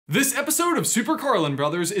This episode of Super Carlin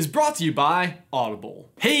Brothers is brought to you by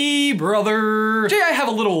Audible. Hey brother! Jay, I have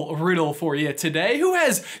a little riddle for you today. Who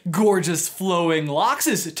has gorgeous flowing locks,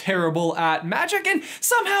 is terrible at magic, and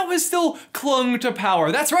somehow has still clung to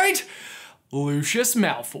power? That's right! Lucius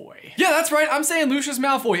Malfoy. Yeah, that's right, I'm saying Lucius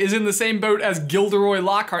Malfoy is in the same boat as Gilderoy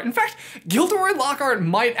Lockhart. In fact, Gilderoy Lockhart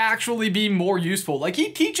might actually be more useful. Like, he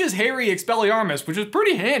teaches Harry Expelliarmus, which is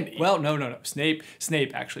pretty handy. Well, no. Snape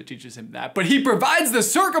actually teaches him that, but he provides the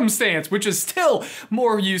circumstance, which is still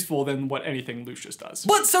more useful than what anything Lucius does.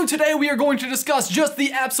 But so today we are going to discuss just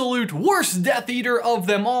the absolute worst Death Eater of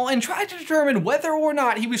them all and try to determine whether or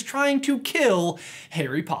not he was trying to kill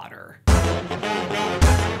Harry Potter.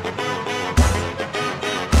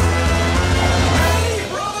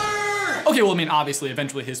 Okay, well, I mean, obviously,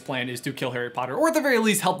 eventually his plan is to kill Harry Potter, or at the very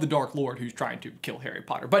least, help the Dark Lord who's trying to kill Harry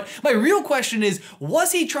Potter. But my real question is,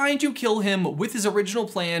 was he trying to kill him with his original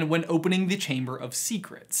plan when opening the Chamber of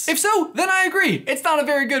Secrets? If so, then I agree. It's not a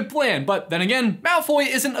very good plan, but then again, Malfoy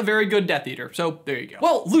isn't a very good Death Eater, so there you go.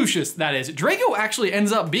 Well, Lucius, that is. Draco actually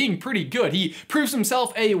ends up being pretty good. He proves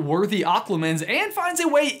himself a worthy Occlumens and finds a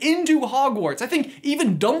way into Hogwarts. I think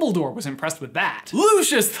even Dumbledore was impressed with that.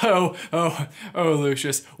 Lucius, though, oh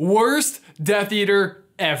Lucius, worst Death Eater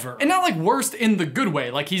ever. And not like worst in the good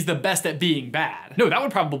way, like he's the best at being bad. No, that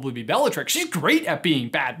would probably be Bellatrix. She's great at being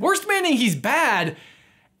bad. Worst meaning he's bad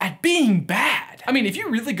at being bad. I mean, if you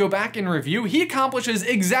really go back and review, he accomplishes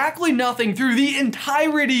exactly nothing through the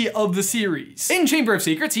entirety of the series. In Chamber of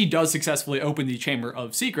Secrets, he does successfully open the Chamber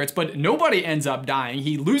of Secrets, but nobody ends up dying.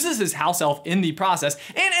 He loses his house elf in the process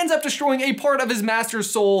and ends up destroying a part of his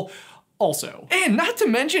master's soul also. And not to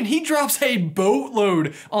mention, he drops a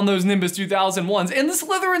boatload on those Nimbus 2001s, and the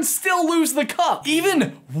Slytherins still lose the cup,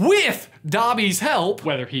 even with Dobby's help,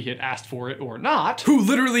 whether he had asked for it or not, who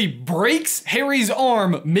literally breaks Harry's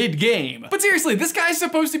arm mid-game. But seriously, this guy's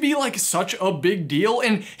supposed to be like such a big deal,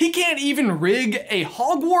 and he can't even rig a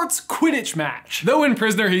Hogwarts Quidditch match. Though in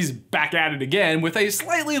Prisoner, he's back at it again with a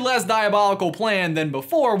slightly less diabolical plan than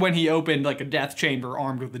before when he opened like a death chamber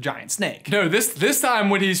armed with a giant snake. No, this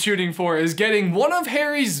time what he's shooting for is getting one of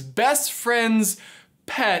Harry's best friend's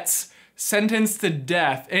pets sentenced to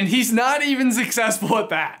death, and he's not even successful at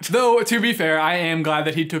that. Though, to be fair, I am glad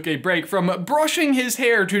that he took a break from brushing his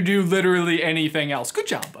hair to do literally anything else. Good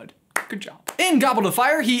job, bud. Good job. In Goblet of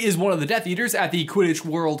Fire, he is one of the Death Eaters at the Quidditch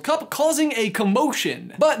World Cup, causing a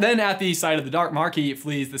commotion. But then at the sight of the Dark Mark, he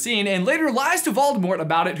flees the scene and later lies to Voldemort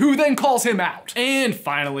about it, who then calls him out. And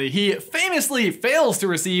finally, he famously fails to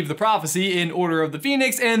receive the prophecy in Order of the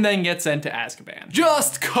Phoenix and then gets sent to Azkaban.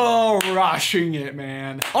 Just crushing it,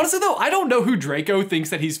 man. Honestly though, I don't know who Draco thinks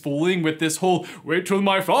that he's fooling with this whole wait till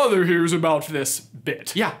my father hears about this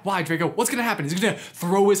bit. Yeah, why, Draco? What's gonna happen? Is he gonna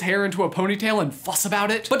throw his hair into a ponytail and fuss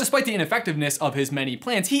about it? But despite the ineffectiveness of his many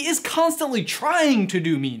plans, he is constantly trying to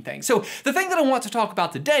do mean things. So the thing that I want to talk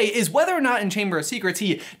about today is whether or not in Chamber of Secrets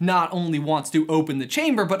he not only wants to open the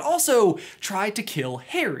chamber, but also try to kill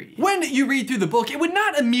Harry. When you read through the book, it would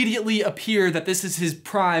not immediately appear that this is his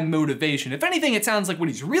prime motivation. If anything, it sounds like what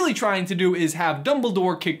he's really trying to do is have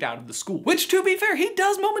Dumbledore kicked out of the school. Which, to be fair, he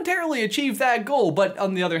does momentarily achieve that goal, but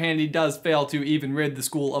on the other hand, he does fail to even rid the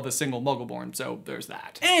school of a single Muggleborn, so there's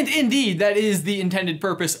that. And indeed, that is the intended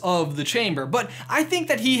purpose of the chamber, but I think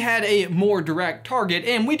that he had a more direct target,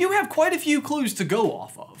 and we do have quite a few clues to go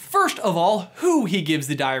off of. First of all, who he gives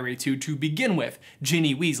the diary to begin with,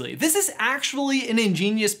 Ginny Weasley. This is actually an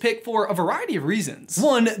ingenious pick for a variety of reasons.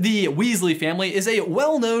 One, the Weasley family is a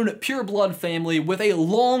well-known pure-blood family with a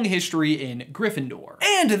long history in Gryffindor,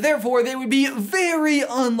 and therefore they would be very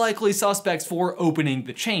unlikely suspects for opening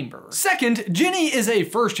the chamber. Second, Ginny is a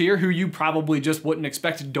first year who you probably just wouldn't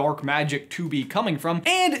expect dark magic to be coming from,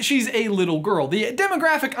 and she's a little girl. The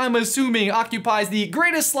demographic, I'm assuming, occupies the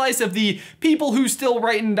greatest slice of the people who still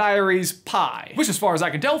write in diaries pie, which as far as I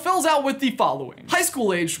can tell fills out with the following: high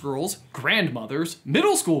school aged girls, grandmothers,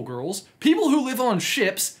 middle school girls, people who live on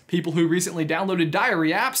ships, people who recently downloaded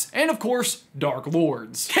diary apps, and of course, Dark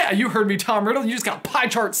Lords. Yeah, you heard me, Tom Riddle, you just got pie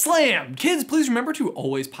chart slammed. Kids, please remember to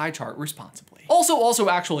always pie chart responsibly. Also,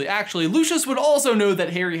 actually, Lucius would also know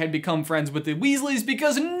that Harry had become friends with the Weasleys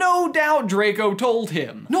because no doubt Draco told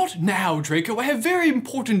him. Not now, Draco, I have very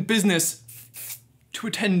important business to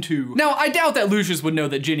attend to. Now, I doubt that Lucius would know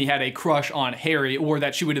that Ginny had a crush on Harry or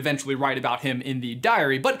that she would eventually write about him in the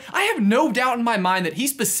diary, but I have no doubt in my mind that he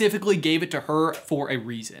specifically gave it to her for a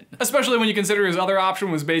reason. Especially when you consider his other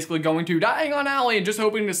option was basically going to Diagon Alley and just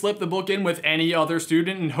hoping to slip the book in with any other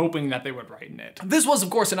student and hoping that they would write in it. This was, of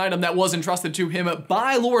course, an item that was entrusted to him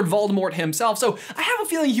by Lord Voldemort himself, so I have a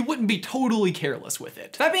feeling he wouldn't be totally careless with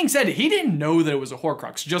it. That being said, he didn't know that it was a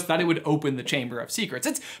Horcrux, just that it would open the Chamber of Secrets.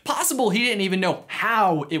 It's possible he didn't even know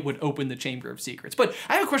how it would open the Chamber of Secrets. But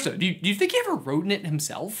I have a question. Do you think he ever wrote in it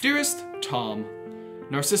himself? Dearest Tom,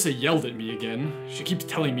 Narcissa yelled at me again. She keeps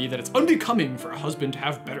telling me that it's unbecoming for a husband to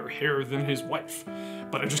have better hair than his wife,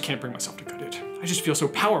 but I just can't bring myself to cut it. I just feel so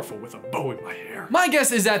powerful with a bow in my hair. My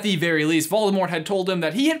guess is at the very least, Voldemort had told him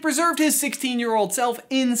that he had preserved his 16-year-old self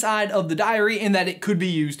inside of the diary and that it could be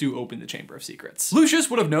used to open the Chamber of Secrets. Lucius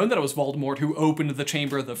would have known that it was Voldemort who opened the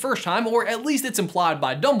chamber the first time, or at least it's implied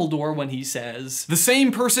by Dumbledore when he says, "The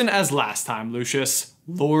same person as last time, Lucius.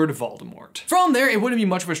 Lord Voldemort." From there, it wouldn't be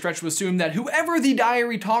much of a stretch to assume that whoever the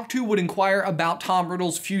diary talked to would inquire about Tom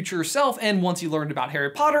Riddle's future self, and once he learned about Harry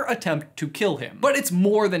Potter, attempt to kill him. But it's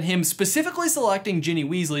more than him specifically selecting Ginny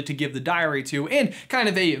Weasley to give the diary to, and kind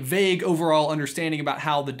of a vague overall understanding about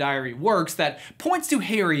how the diary works that points to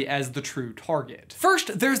Harry as the true target.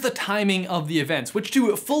 First, there's the timing of the events, which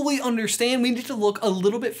to fully understand, we need to look a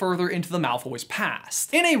little bit further into the Malfoys'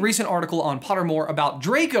 past. In a recent article on Pottermore about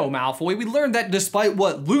Draco Malfoy, we learned that despite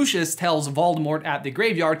what Lucius tells Voldemort at the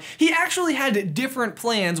graveyard, he actually had different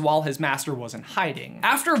plans while his master was in hiding.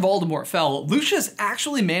 After Voldemort fell, Lucius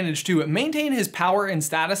actually managed to maintain his power and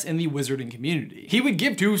status in the wizarding community. He would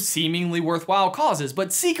give to seemingly worthwhile causes,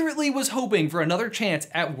 but secretly was hoping for another chance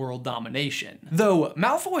at world domination. Though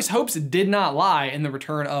Malfoy's hopes did not lie in the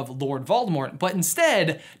return of Lord Voldemort, but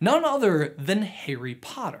instead none other than Harry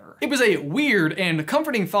Potter. It was a weird and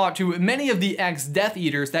comforting thought to many of the ex-Death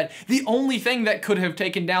Eaters that the only thing that could have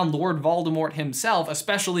taken down Lord Voldemort himself,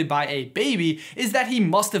 especially by a baby, is that he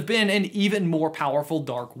must have been an even more powerful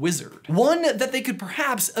dark wizard. One that they could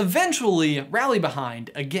perhaps eventually rally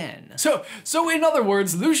behind again. So in other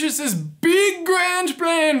words, Lucius's big grand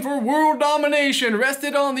plan for world domination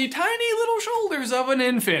rested on the tiny little shoulders of an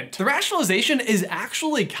infant. The rationalization is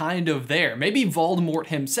actually kind of there. Maybe Voldemort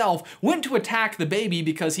himself went to attack the baby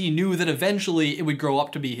because he knew that eventually it would grow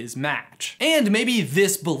up to be his match. And maybe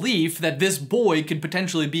this belief that this boy could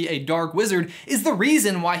potentially be a dark wizard is the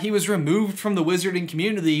reason why he was removed from the wizarding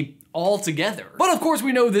community altogether. But of course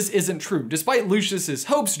we know this isn't true. Despite Lucius's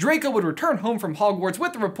hopes, Draco would return home from Hogwarts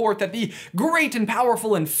with the report that the great and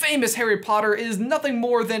powerful and famous Harry Potter is nothing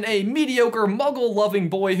more than a mediocre muggle-loving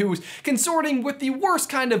boy who's consorting with the worst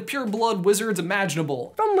kind of pure-blood wizards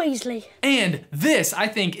imaginable. From Weasley. And this, I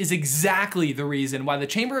think, is exactly the reason why the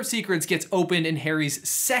Chamber of Secrets gets opened in Harry's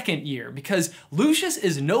second year, because Lucius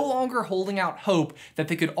is no longer holding out hope that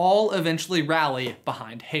they could all eventually rally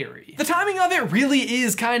behind Harry. The timing of it really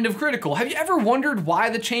is kind of critical. Have you ever wondered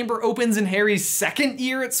why the chamber opens in Harry's second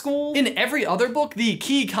year at school? In every other book, the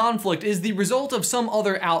key conflict is the result of some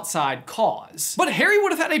other outside cause. But Harry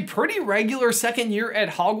would have had a pretty regular second year at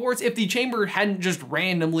Hogwarts if the chamber hadn't just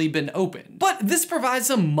randomly been opened. But this provides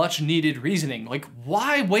some much needed reasoning. Like,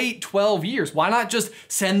 why wait 12 years? Why not just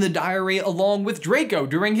send the diary along with Draco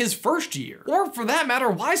during his first year? Or for that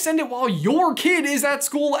matter, why send it while your kid is at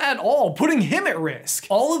school at all, putting him at risk?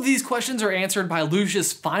 All of these questions are answered by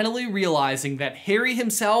Lucius finally realizing that Harry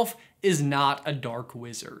himself is not a dark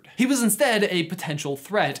wizard. He was instead a potential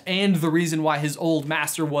threat, and the reason why his old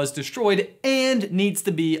master was destroyed and needs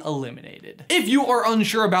to be eliminated. If you are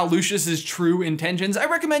unsure about Lucius's true intentions, I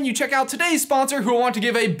recommend you check out today's sponsor, who I want to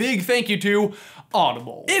give a big thank you to,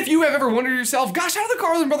 Audible. If you have ever wondered yourself, gosh, how do the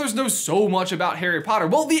Carlin brothers know so much about Harry Potter?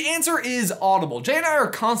 Well, the answer is Audible. Jay and I are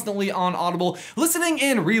constantly on Audible, listening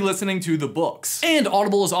and re-listening to the books. And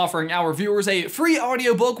Audible is offering our viewers a free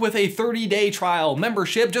audiobook with a 30-day trial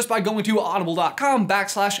membership just by going to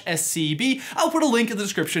audible.com/SCB. I'll put a link in the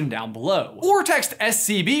description down below. Or text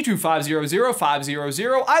SCB to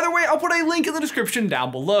 500-500. Either way, I'll put a link in the description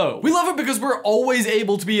down below. We love it because we're always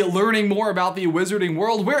able to be learning more about the wizarding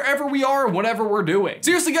world wherever we are, whatever we're doing.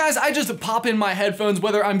 Seriously guys, I just pop in my headphones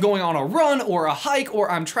whether I'm going on a run or a hike or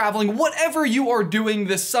I'm traveling. Whatever you are doing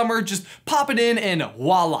this summer, just pop it in and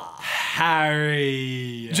voila,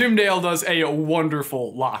 Harry. Jim Dale does a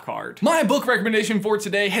wonderful Lockhart. My book recommendation for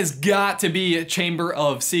today has got to be Chamber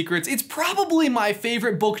of Secrets. It's probably my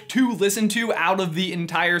favorite book to listen to out of the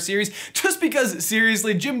entire series, just because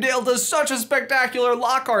seriously, Jim Dale does such a spectacular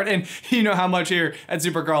Lockhart, and you know how much here at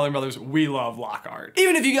Super Carlin Brothers we love Lockhart.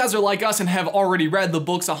 Even if you guys are like us and have already already read the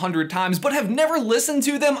books 100 times but have never listened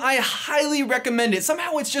to them, I highly recommend it.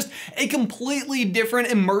 Somehow it's just a completely different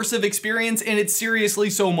immersive experience, and it's seriously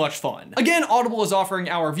so much fun. Again, Audible is offering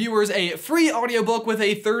our viewers a free audiobook with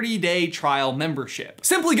a 30-day trial membership.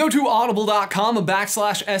 Simply go to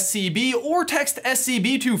audible.com/SCB or text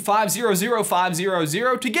SCB to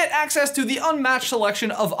 500500 to get access to the unmatched selection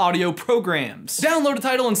of audio programs. Download a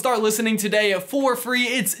title and start listening today for free.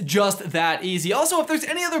 It's just that easy. Also, if there's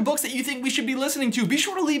any other books that you think we should be listening to, be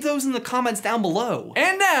sure to leave those in the comments down below.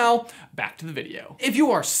 And now, back to the video. If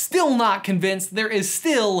you are still not convinced, there is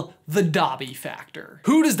still the Dobby factor.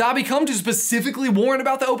 Who does Dobby come to specifically warn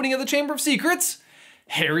about the opening of the Chamber of Secrets?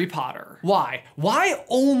 Harry Potter. Why? Why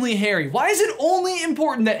only Harry? Why is it only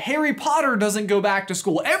important that Harry Potter doesn't go back to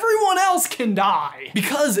school? Everyone else can die.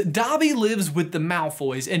 Because Dobby lives with the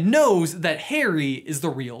Malfoys and knows that Harry is the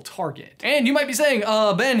real target. And you might be saying,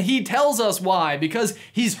 Ben, he tells us why, because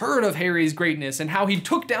he's heard of Harry's greatness and how he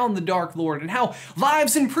took down the Dark Lord and how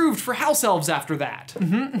lives improved for house elves after that.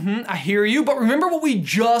 I hear you, but remember what we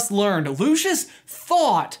just learned. Lucius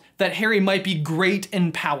thought that Harry might be great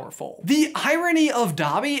and powerful. The irony of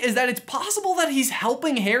Dobby is that it's possible that he's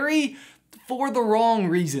helping Harry for the wrong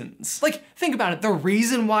reasons. Like, think about it. The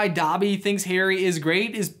reason why Dobby thinks Harry is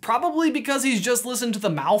great is probably because he's just listened to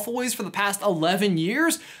the Malfoys for the past 11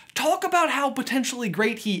 years talk about how potentially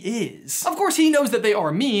great he is. Of course, he knows that they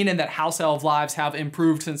are mean and that house elf lives have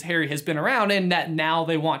improved since Harry has been around and that now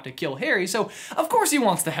they want to kill Harry, so of course he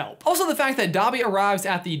wants to help. Also, the fact that Dobby arrives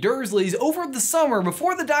at the Dursleys over the summer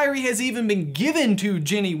before the diary has even been given to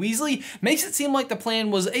Ginny Weasley makes it seem like the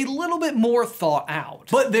plan was a little bit more thought out.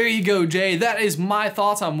 But there you go, Jay. That is my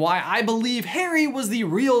thoughts on why I believe Harry was the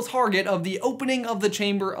real target of the opening of the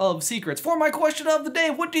Chamber of Secrets. For my question of the day,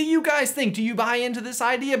 what do you guys think? Do you buy into this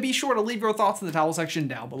idea? Be sure to leave your thoughts in the towel section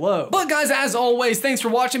down below. But guys, as always, thanks for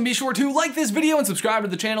watching. Be sure to like this video and subscribe to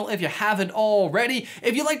the channel if you haven't already.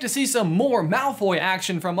 If you'd like to see some more Malfoy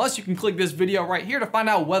action from us, you can click this video right here to find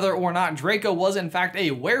out whether or not Draco was in fact a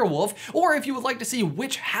werewolf, or if you would like to see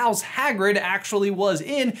which house Hagrid actually was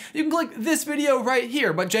in, you can click this video right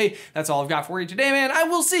here. But Jay, that's all I've got for you today, man. I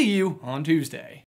will see you on Tuesday.